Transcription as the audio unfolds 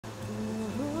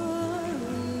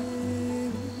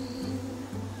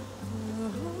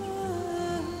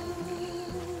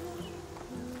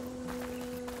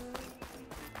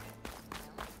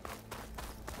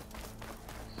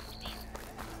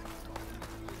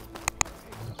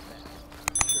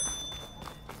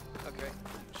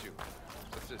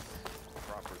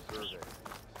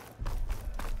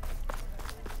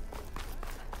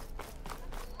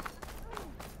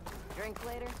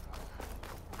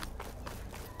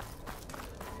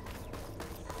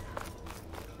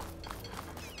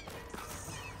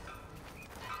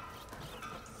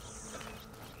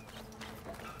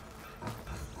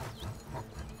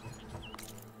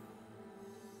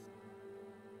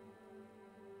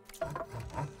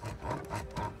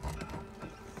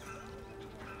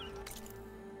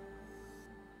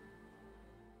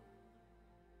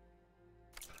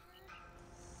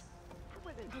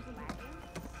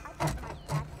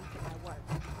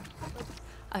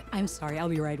I'm sorry, I'll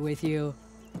be right with you.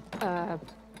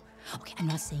 Okay, I'm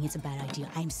not saying it's a bad idea.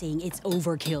 I'm saying it's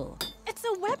overkill. It's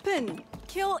a weapon.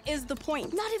 Kill is the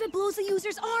point. Not if it blows the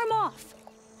user's arm off.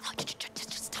 Oh,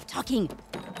 just stop talking.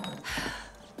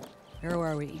 Where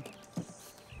are we?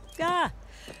 Ah!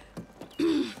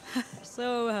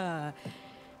 So,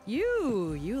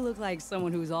 you look like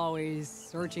someone who's always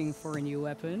searching for a new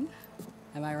weapon.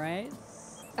 Am I right?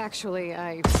 Actually,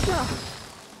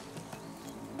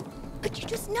 Could you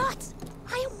just not?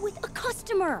 I am with a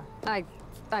customer.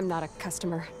 I'm not a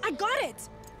customer. I got it!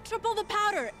 Triple the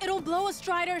powder. It'll blow a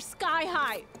strider sky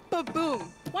high.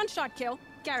 Ba-boom. One shot kill.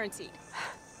 Guaranteed.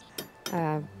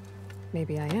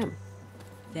 Maybe I am.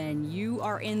 Then you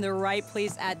are in the right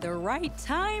place at the right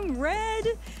time,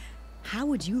 Red! How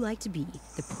would you like to be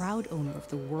the proud owner of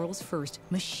the world's first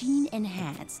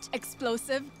machine-enhanced,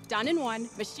 Explosive, done in one,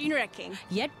 machine wrecking.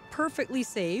 yet perfectly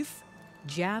safe,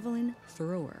 javelin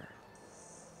thrower?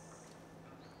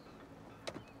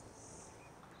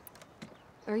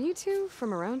 Are you two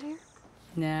from around here?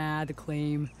 Nah, the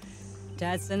claim.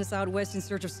 Dad sent us out west in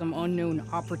search of some unknown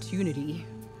opportunity.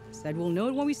 Said we'll know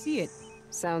it when we see it.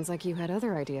 Sounds like you had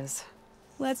other ideas.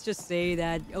 Let's just say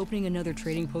that opening another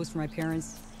trading post for my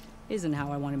parents isn't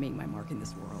how I want to make my mark in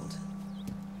this world.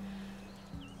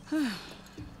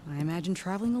 I imagine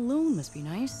traveling alone must be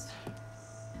nice.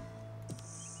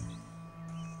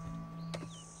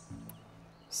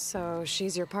 So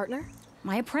she's your partner?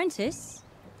 My apprentice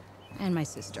and my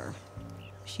sister.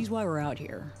 She's why we're out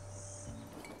here.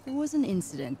 There was an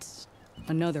incident.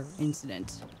 Another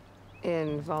incident.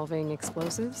 Involving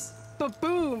explosives?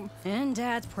 Ba-boom. And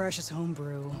Dad's precious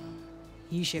homebrew.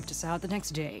 He shipped us out the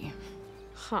next day.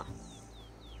 Huh.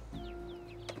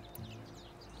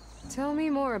 Tell me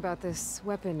more about this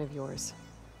weapon of yours.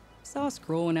 Saw a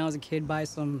scroll when I was a kid by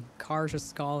some Karja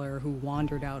scholar who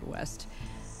wandered out west.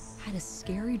 Had a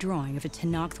scary drawing of a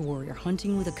Tenakth warrior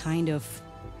hunting with a kind of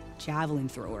javelin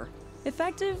thrower.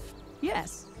 Effective?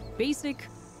 Yes. Basic?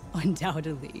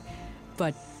 Undoubtedly.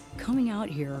 But coming out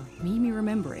here made me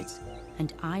remember it,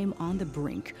 and I am on the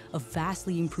brink of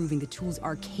vastly improving the tool's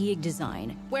archaic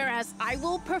design. Whereas I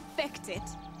will perfect it.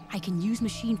 I can use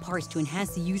machine parts to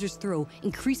enhance the user's throw,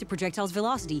 increase the projectile's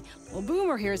velocity. Well,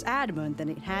 Boomer here is adamant that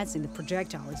enhancing the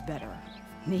projectile is better,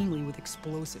 namely with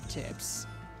explosive tips.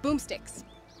 Boomsticks.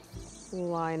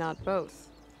 Why not both?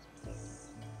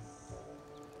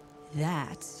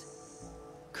 That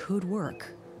could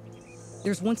work.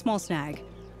 There's one small snag.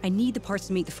 I need the parts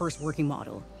to make the first working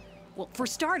model. Well, for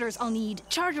starters, I'll need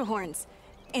charger horns.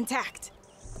 Intact.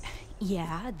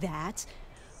 Yeah, that.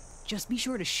 Just be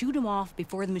sure to shoot them off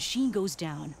before the machine goes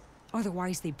down.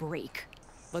 Otherwise, they break.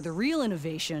 But the real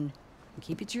innovation, and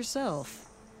keep it to yourself,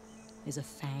 is a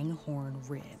fang horn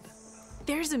rib.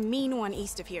 There's a mean one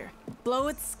east of here. Blow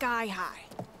it sky high.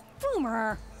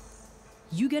 Boomer!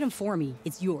 You get them for me.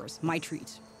 It's yours. My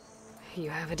treat. You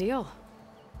have a deal.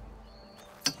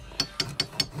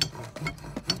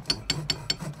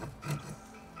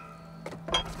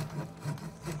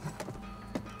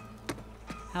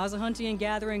 How's the hunting and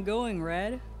gathering going,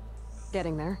 Red?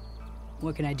 Getting there.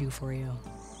 What can I do for you?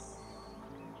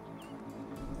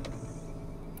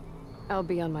 I'll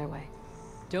be on my way.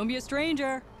 Don't be a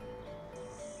stranger.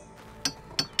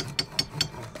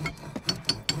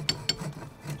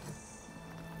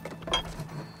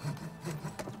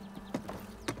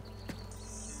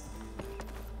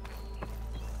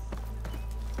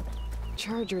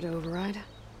 Charger to override.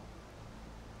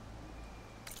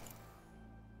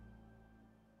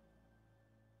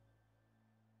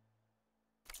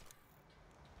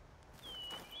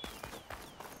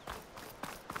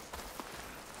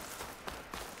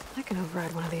 I can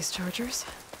override one of these chargers.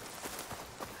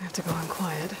 I have to go in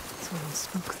quiet so I don't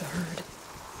spook the herd.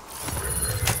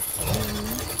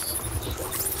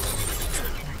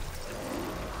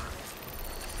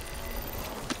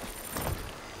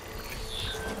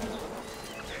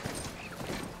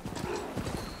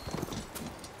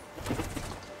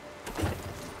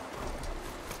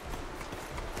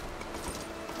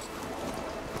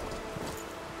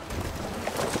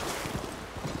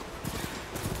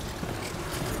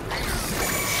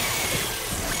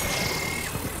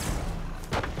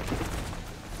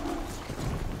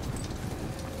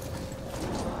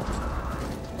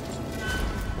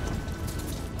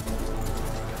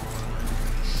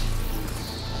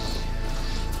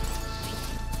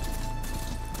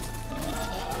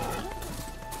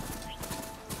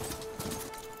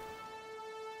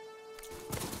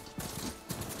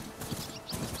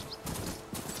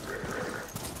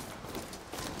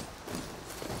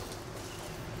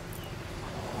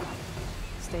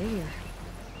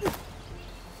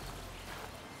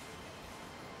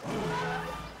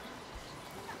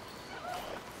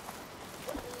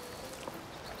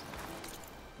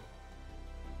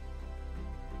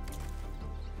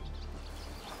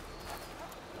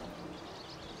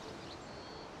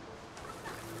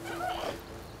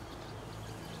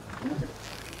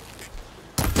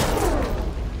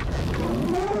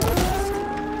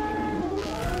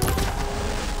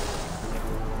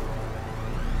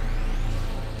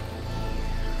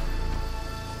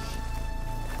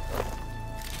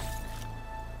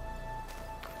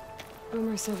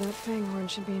 Boomer said that fanghorn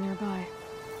should be nearby.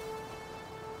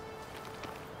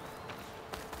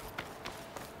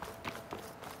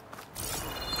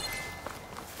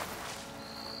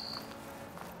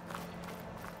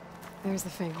 There's the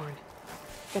fanghorn.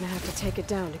 Gonna have to take it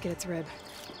down to get its rib.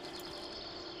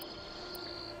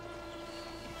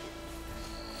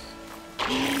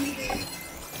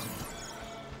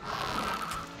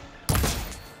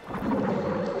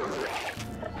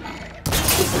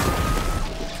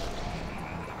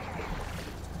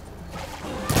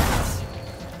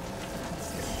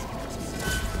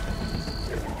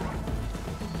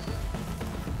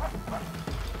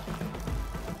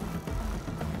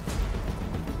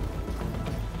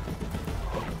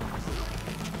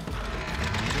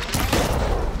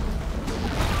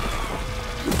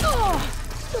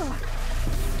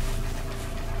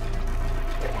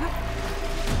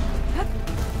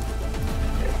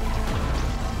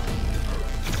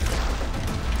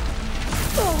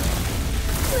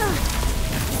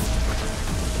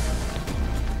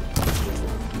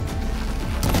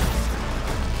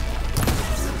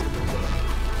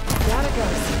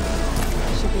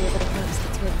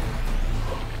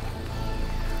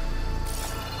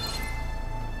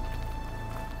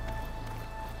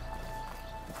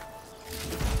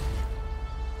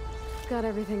 Got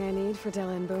everything I need for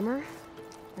Della and Boomer.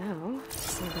 Now,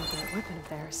 see about that weapon of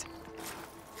theirs.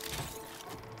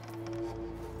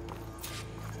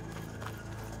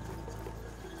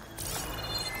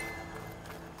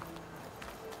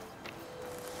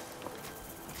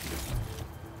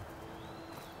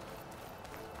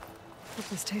 Hope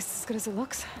this tastes as good as it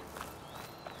looks.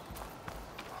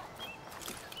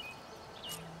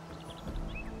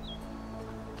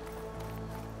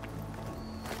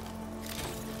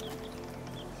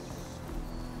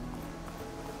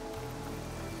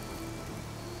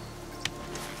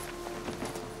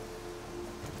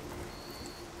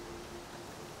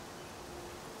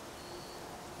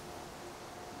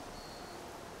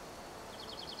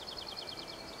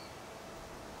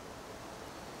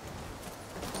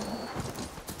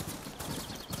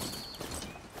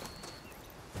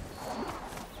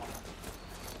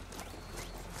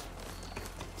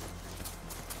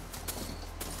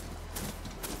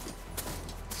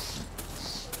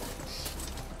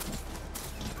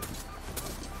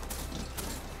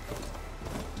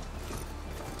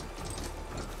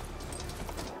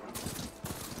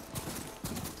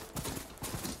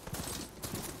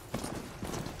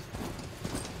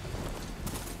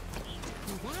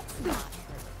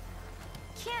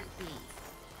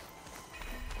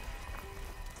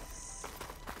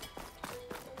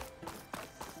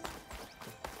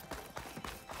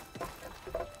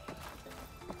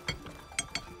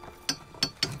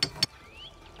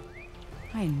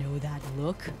 I know that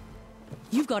look.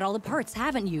 You've got all the parts,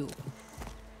 haven't you?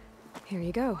 Here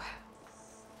you go.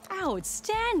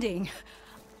 Outstanding!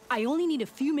 I only need a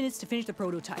few minutes to finish the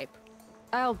prototype.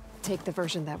 I'll take the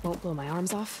version that won't blow my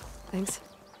arms off. Thanks.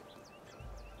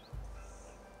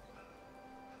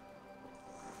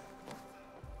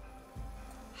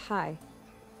 Hi.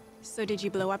 So did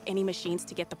you blow up any machines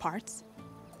to get the parts?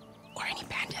 Or any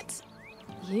bandits?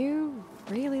 You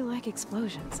really like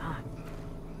explosions, huh?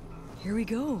 Here we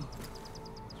go.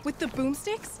 With the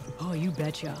boomsticks? Oh, you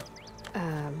betcha.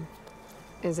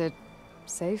 Is it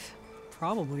safe?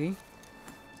 Probably.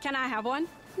 Can I have one?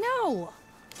 No!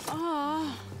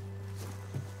 Aw.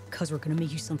 'Cause we're gonna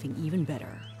make you something even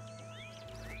better.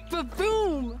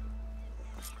 Ba-boom!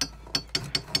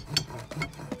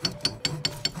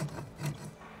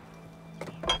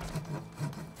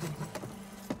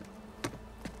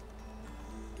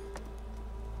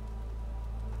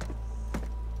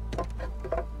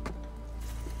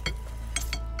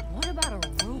 What about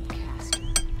a rope caster?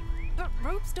 But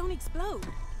ropes don't explode.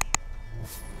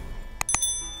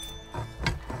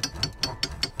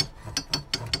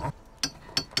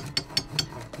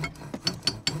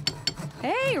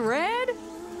 Hey, Red!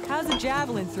 How's the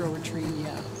javelin thrower treating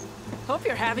ya? Hope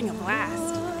you're having a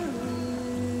blast.